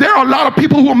 And there are a lot of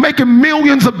people who are making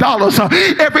millions of dollars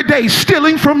every day,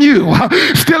 stealing from you,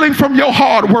 stealing from your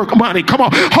hard work money. Come on,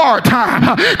 hard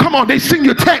time. Come on, they send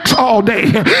you texts all day.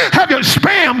 Have your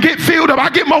spam get filled up. I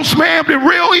get more spam than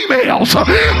real emails.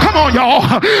 Come on,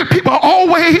 y'all. People are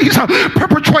always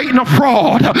perpetrating a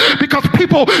fraud because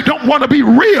people don't want to be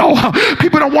real.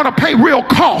 People don't want to pay real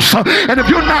costs. And if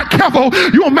you're not careful,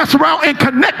 you'll mess around and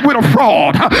connect with a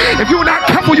fraud. If you're not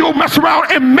careful, you'll mess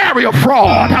around and marry a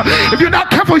fraud. If you're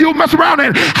not careful, you'll mess around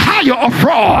and hire a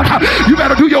fraud. You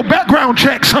better do your background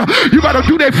checks. You better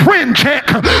do their friend check.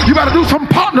 You better do some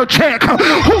partner check.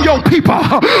 Who your people?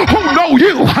 Who know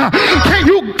you?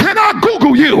 Can I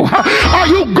Google you? Are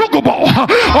you Googleable?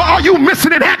 Or are you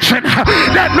missing in action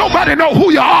that nobody know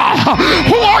who you are?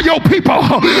 Who are your people?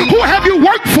 Who have you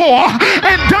worked for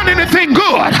and done anything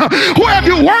good? Who have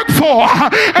you worked for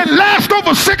and last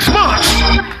over 6 months?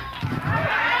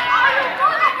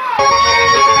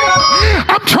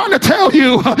 I'm trying to tell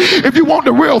you, if you want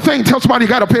the real thing, tell somebody you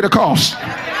got to pay the cost.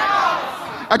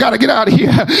 I got to get out of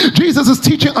here. Jesus is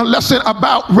teaching a lesson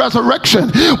about resurrection.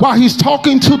 While he's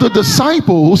talking to the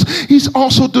disciples, he's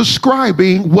also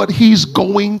describing what he's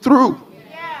going through.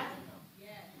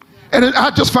 And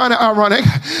I just find it ironic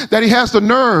that he has the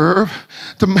nerve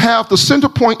to have the center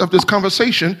point of this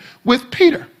conversation with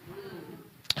Peter.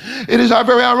 It is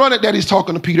very ironic that he's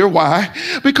talking to Peter. Why?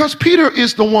 Because Peter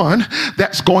is the one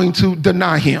that's going to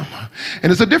deny him.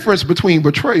 And there's a difference between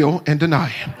betrayal and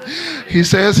denying. He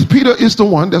says Peter is the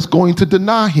one that's going to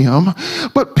deny him,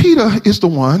 but Peter is the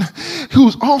one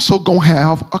who's also going to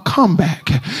have a comeback.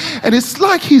 And it's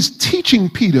like he's teaching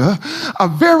Peter a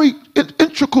very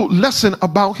integral lesson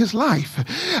about his life.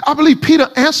 I believe Peter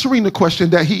answering the question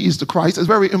that he is the Christ is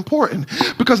very important,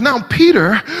 because now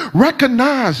Peter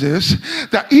recognizes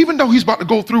that even though he's about to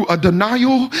go through a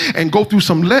denial and go through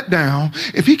some letdown,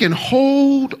 if he can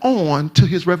hold on to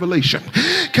his revelation.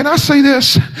 Can I say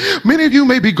this? Many of you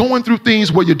may be going through things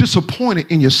where you're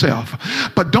disappointed in yourself,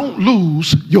 but don't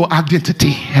lose your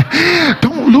identity.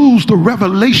 Don't lose the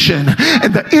revelation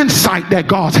and the insight that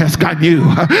God has gotten you.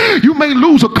 You may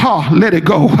lose a car, let it go.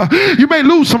 go. You may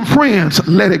lose some friends,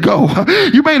 let it go.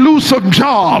 You may lose some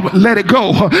job, let it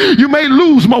go. You may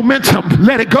lose momentum,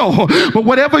 let it go. But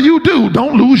whatever you do,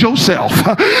 don't lose yourself.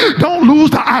 Don't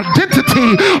lose the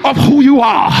identity of who you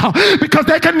are, because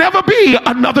there can never be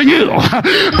another you.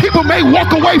 People may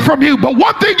walk away from you, but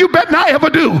one thing you better not ever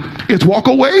do is walk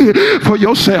away for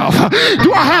yourself.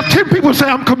 Do I have 10 people say,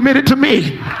 I'm committed to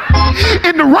me?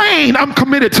 In the rain, I'm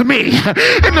committed to me.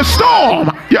 In the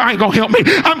storm, you ain't gonna help me.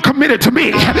 I'm committed to me.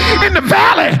 In the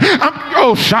valley,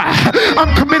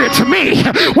 I'm committed to me.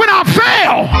 When I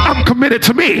fail, I'm committed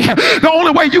to me. The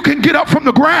only way you can get up from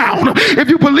the ground if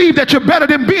you believe that you're better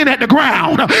than being at the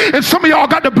ground. And some of y'all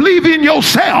got to believe in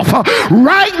yourself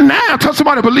right now. Tell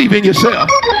somebody, believe in yourself.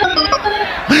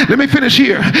 Let me finish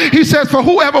here. He says, for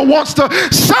whoever wants to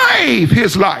save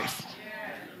his life,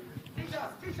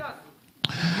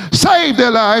 save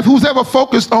their life, who's ever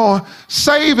focused on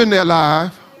saving their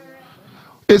life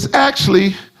is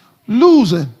actually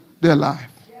losing their life.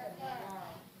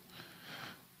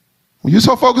 When you're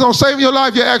so focused on saving your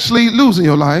life, you're actually losing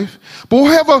your life. But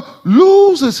whoever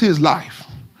loses his life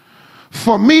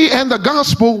for me and the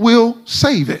gospel will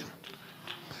save it.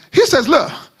 He says,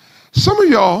 look, some of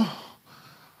y'all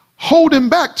holding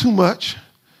back too much,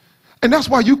 and that's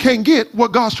why you can't get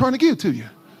what God's trying to give to you.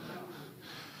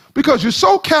 Because you're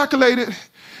so calculated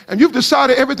and you've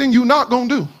decided everything you're not going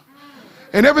to do.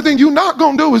 And everything you're not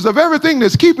going to do is the very thing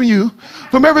that's keeping you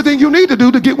from everything you need to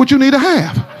do to get what you need to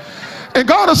have. And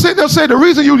God will sit there and say the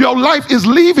reason your life is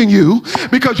leaving you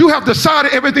because you have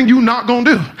decided everything you're not going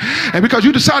to do. And because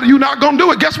you decided you're not going to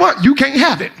do it, guess what? You can't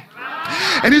have it.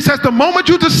 And he says the moment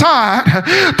you decide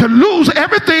to lose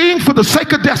everything for the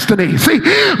sake of destiny. See,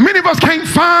 many of us can't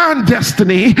find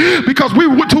destiny because we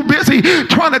were too busy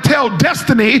trying to tell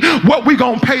destiny what we're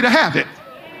going to pay to have it.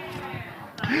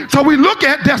 So we look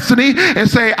at destiny and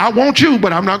say, I want you,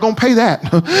 but I'm not going to pay that.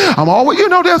 I'm always,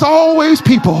 there's always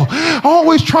people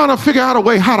always trying to figure out a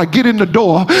way how to get in the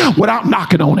door without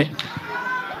knocking on it.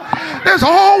 There's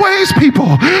always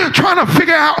people trying to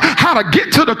figure out how to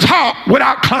get to the top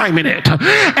without climbing it.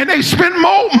 And they spend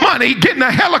more money getting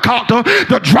a helicopter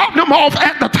to drop them off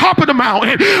at the top of the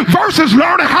mountain versus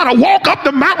learning how to walk up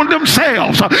the mountain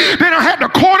themselves. They don't have to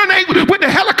coordinate with the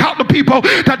helicopter people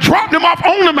to drop them off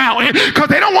on the mountain because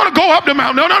they don't want to go up the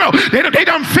mountain. No. They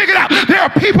done figured out. There are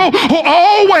people who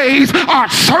always are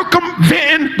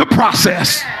circumventing the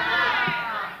process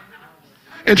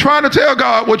and trying to tell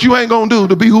God what you ain't going to do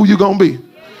to be who you're going to be.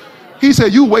 He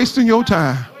said, you wasting your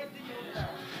time.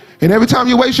 And every time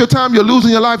you waste your time, you're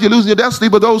losing your life, you're losing your destiny.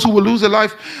 But those who will lose their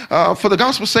life for the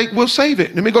gospel's sake will save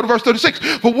it. Let me go to verse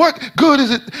 36. But what good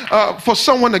is it for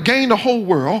someone to gain the whole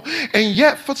world and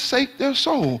yet forsake their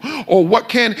soul? Or what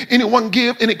can anyone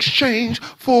give in exchange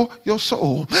for your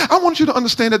soul? I want you to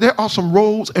understand that there are some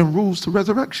roads and rules to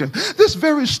resurrection. This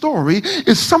very story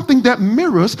is something that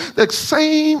mirrors the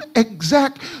same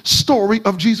exact story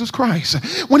of Jesus Christ.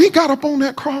 When he got up on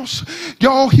that cross,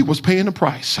 y'all, he was paying the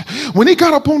price. When he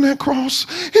got up on that cross,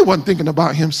 he wasn't thinking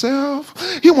about himself.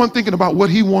 He wasn't thinking about what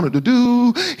he wanted to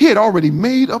do. He had already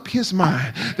made up his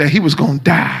mind that he was going to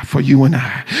die for you and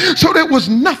I. So there was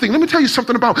nothing. Let me tell you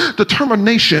something about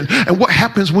determination and what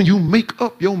happens when you make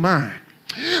up your mind.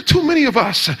 Too many of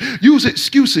us use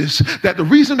excuses that the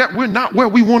reason that we're not where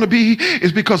we want to be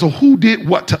is because of who did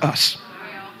what to us.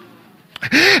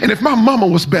 And if my mama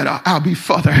was better, I'll be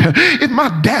further. If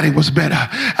my daddy was better,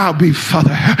 I'll be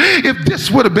further. If this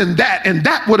would have been that and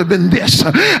that would have been this,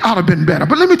 I'd have been better.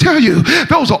 But let me tell you,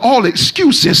 those are all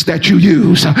excuses that you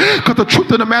use. Because the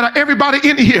truth of the matter, everybody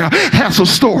in here has a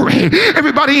story.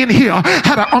 Everybody in here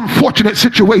had an unfortunate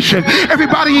situation.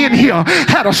 Everybody in here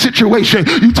had a situation.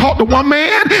 You talk to one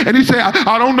man and he say,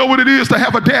 I don't know what it is to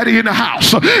have a daddy in the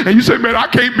house. And you say, man, I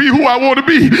can't be who I want to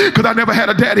be because I never had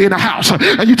a daddy in the house.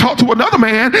 And you talk to another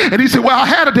man and he said, well, I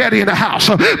had a daddy in the house,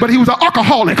 but he was an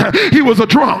alcoholic. He was a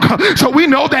drunk. So we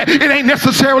know that it ain't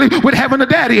necessarily with having a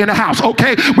daddy in the house.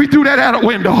 Okay, we threw that out a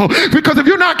window because if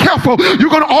you're not careful, you're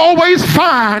going to always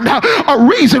find a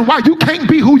reason why you can't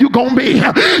be who you're going to be.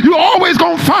 You're always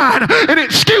going to find an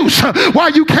excuse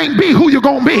why you can't be who you're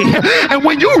going to be. And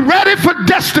when you're ready for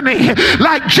destiny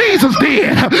like Jesus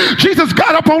did, Jesus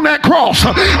got up on that cross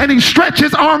and he stretched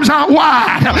his arms out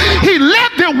wide. He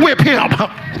let them whip him.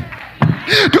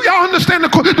 Do y'all understand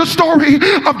the story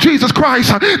of Jesus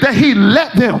Christ? That he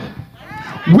let them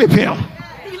whip him.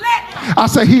 I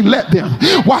say he let them.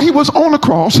 While he was on the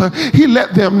cross, he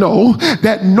let them know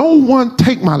that no one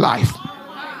take my life.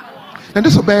 And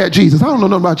this is a bad Jesus. I don't know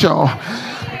nothing about y'all.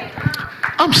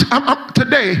 I'm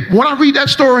today, when I read that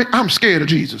story, I'm scared of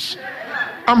Jesus.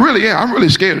 I'm really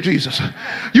scared of Jesus.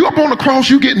 You up on the cross,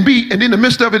 you getting beat, and in the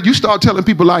midst of it, you start telling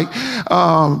people like,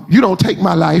 you don't take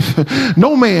my life.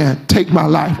 No man take my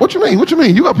life. What you mean? What you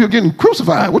mean? You up here getting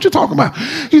crucified. What you talking about?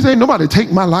 He said, nobody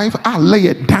take my life. I lay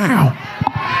it down.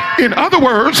 In other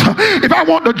words, if I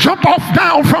want to jump off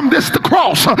down from the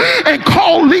cross and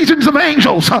call legions of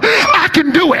angels, I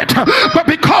can do it. But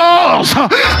because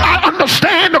I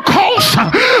understand the cost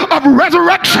of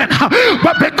resurrection,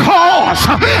 but because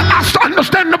I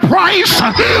understand the price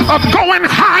of going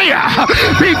higher,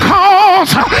 because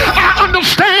I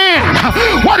understand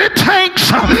what it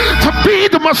takes to be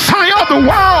the Messiah of the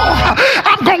world,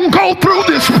 I'm going to go through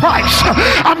this price.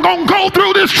 I'm going to go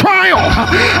through this trial.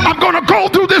 I'm going to go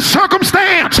through this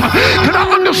circumstance. Can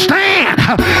I understand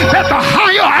that the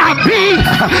higher I be,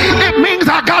 it means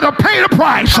I got to pay the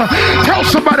price. Tell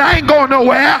somebody I ain't going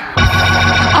nowhere.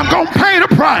 I'm going to pay the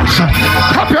price.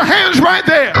 Clap your hands right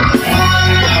there.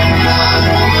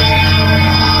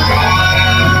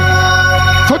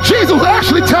 So Jesus was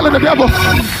actually telling the devil,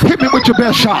 hit me with your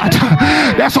best shot.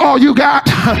 That's all you got.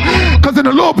 Because in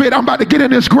a little bit, I'm about to get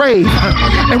in this grave.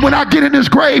 And when I get in this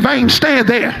grave, I ain't stand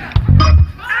there.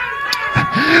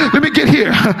 Let me get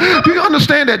here. Do you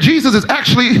understand that Jesus is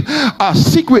actually a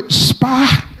secret spy?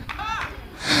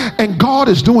 And God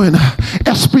is doing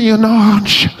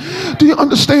espionage. Do you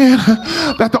understand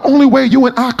that the only way you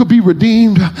and I could be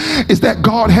redeemed is that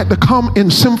God had to come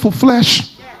in sinful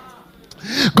flesh?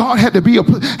 God had to be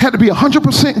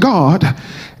 100% God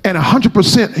and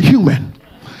 100% human.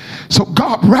 So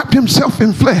God wrapped himself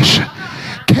in flesh,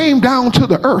 came down to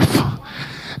the earth,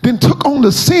 then took on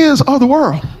the sins of the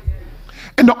world.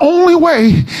 And the only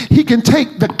way he can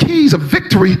take the keys of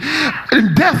victory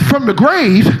and death from the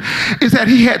grave is that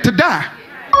he had to die.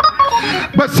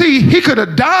 But see, he could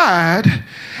have died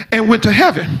and went to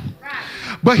heaven,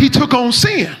 but he took on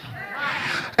sin.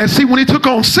 And see, when he took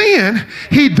on sin,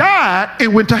 he died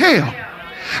and went to hell.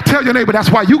 Tell your neighbor, that's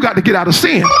why you got to get out of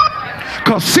sin.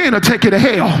 Because sin will take you to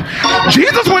hell.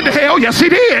 Jesus went to hell. Yes, he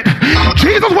did.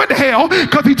 Jesus went to hell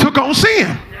because he took on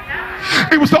sin.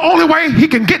 It was the only way he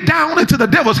can get down into the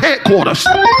devil's headquarters.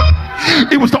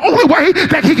 It was the only way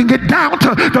that he can get down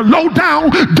to the low down,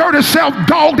 dirty self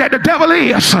dog that the devil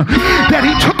is. That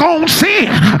he took on sin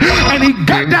and he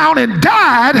got down and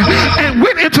died and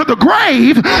went into the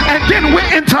grave and then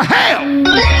went into hell.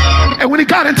 And when he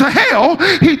got into hell,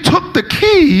 he took the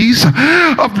keys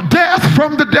of death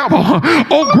from the devil.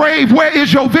 Oh grave, where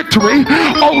is your victory?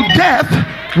 Oh death,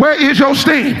 where is your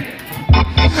sting?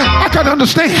 I got to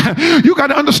understand. You got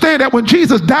to understand that when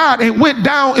Jesus died and went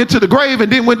down into the grave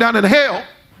and then went down into hell,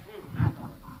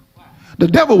 the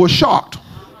devil was shocked.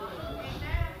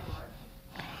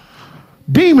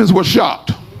 Demons were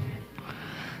shocked.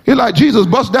 It's like Jesus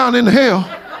bust down into hell.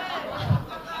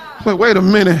 But wait a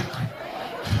minute.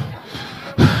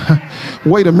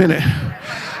 Wait a minute.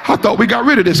 I thought we got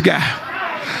rid of this guy.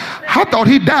 I thought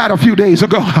he died a few days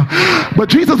ago. But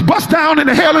Jesus bust down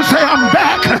into hell and say, I'm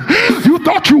back. You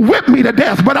thought you whipped me to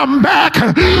death, but I'm back.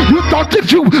 You thought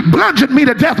that you bludgeoned me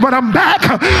to death, but I'm back.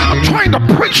 I'm trying to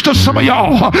preach to some of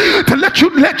y'all to let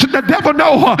the devil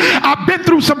know I've been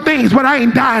through some things, but I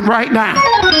ain't dying right now.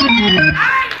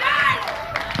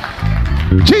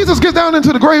 Jesus gets down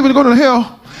into the grave and go to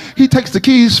hell. He takes the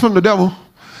keys from the devil.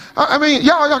 I mean,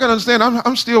 y'all got to understand,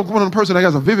 I'm still one of the person that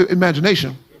has a vivid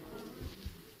imagination.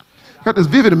 I got this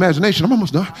vivid imagination. I'm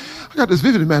almost done. I got this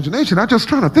vivid imagination. I'm just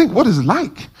trying to think, what is it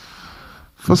like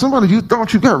for somebody you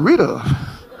thought you got rid of?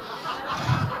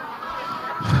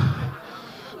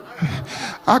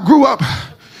 I grew up,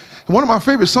 and one of my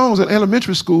favorite songs in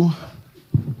elementary school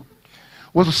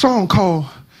was a song called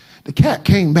The Cat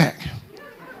Came Back.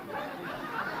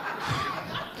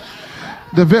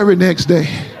 The very next day.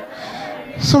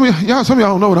 Some of y'all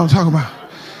don't know what I'm talking about.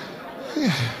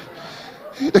 Yeah.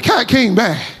 The cat came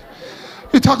back.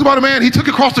 He talked about a man, he took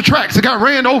it across the tracks. It got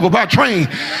ran over by a train.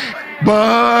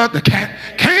 But the cat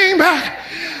came back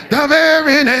the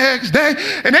very next day.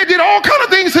 And they did all kind of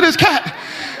things to this cat.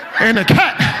 And the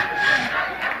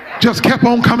cat just kept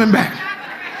on coming back.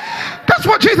 That's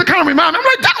what Jesus kind of reminded me.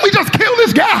 I'm like, didn't we just kill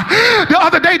this guy the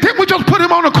other day? Didn't we just put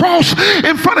him on a cross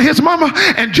in front of his mama?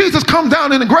 And Jesus comes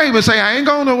down in the grave and say, I ain't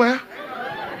going nowhere.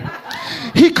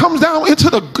 He comes down into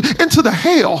the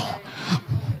hell.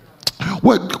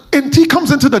 And he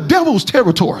comes into the devil's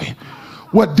territory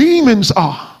where demons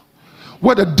are,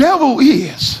 where the devil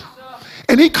is.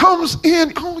 And he comes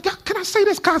in, oh, can I say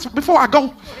this concept before I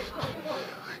go?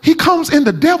 He comes in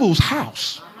the devil's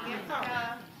house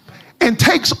and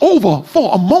takes over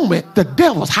for a moment the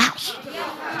devil's house.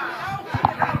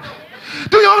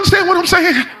 Do you understand what I'm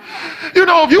saying? You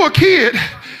know, if you're a kid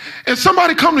and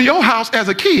somebody come to your house as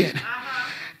a kid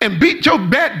and beat your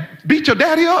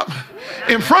daddy up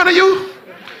in front of you,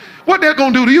 what that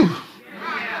gonna do to you?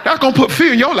 That's gonna put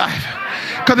fear in your life.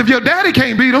 Because if your daddy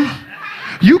can't beat him,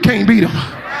 you can't beat him.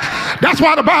 That's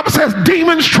why the Bible says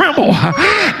demons tremble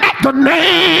at the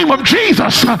name of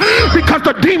Jesus, because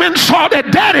the demons saw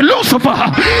that daddy Lucifer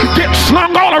get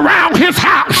slung all around his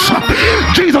house.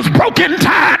 Jesus broke into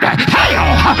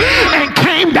hell and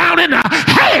came down into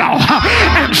hell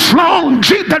and slung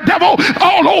the devil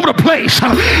all over the place.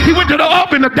 He went to the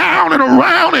up and the down and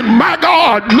around, and my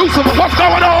God, Lucifer, what's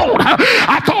going on?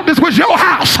 I thought this was your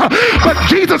house, but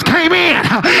Jesus came in,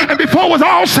 and before it was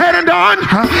all said and done,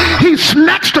 he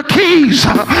snatched the keys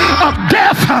of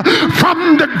death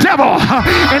from the devil,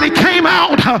 and he came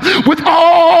out with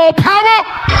all power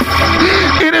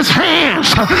in his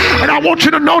hands. And I want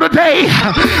you to know today,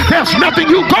 there's nothing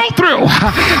you go through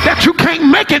that you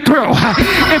can't make it through.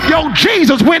 If your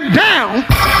Jesus went down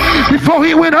before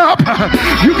he went up,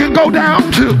 you can go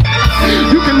down too.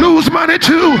 You can lose money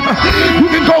too. You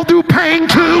can go through pain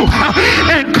too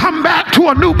and come back to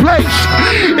a new place.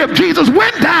 If Jesus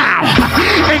went down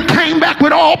and came back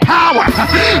with all power,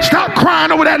 stop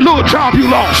crying over that little job you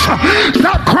lost.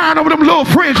 Stop crying over them little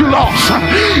friends you lost.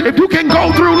 If you can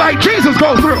go through like Jesus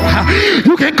go through,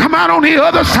 you can come out on the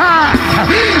other side.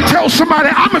 Tell somebody,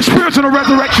 I'm experiencing a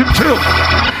resurrection too.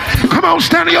 Come on,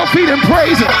 stand on your feet and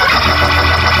praise it.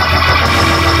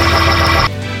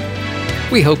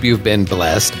 We hope you've been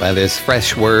blessed by this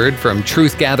fresh word from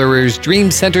Truth Gatherers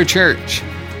Dream Center Church.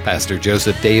 Pastor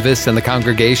Joseph Davis and the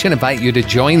congregation invite you to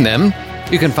join them.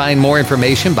 You can find more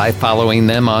information by following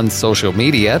them on social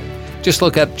media. Just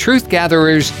look up Truth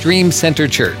Gatherers Dream Center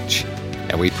Church.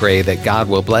 And we pray that God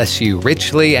will bless you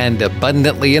richly and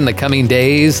abundantly in the coming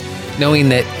days, knowing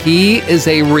that He is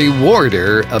a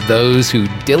rewarder of those who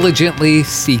diligently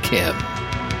seek Him.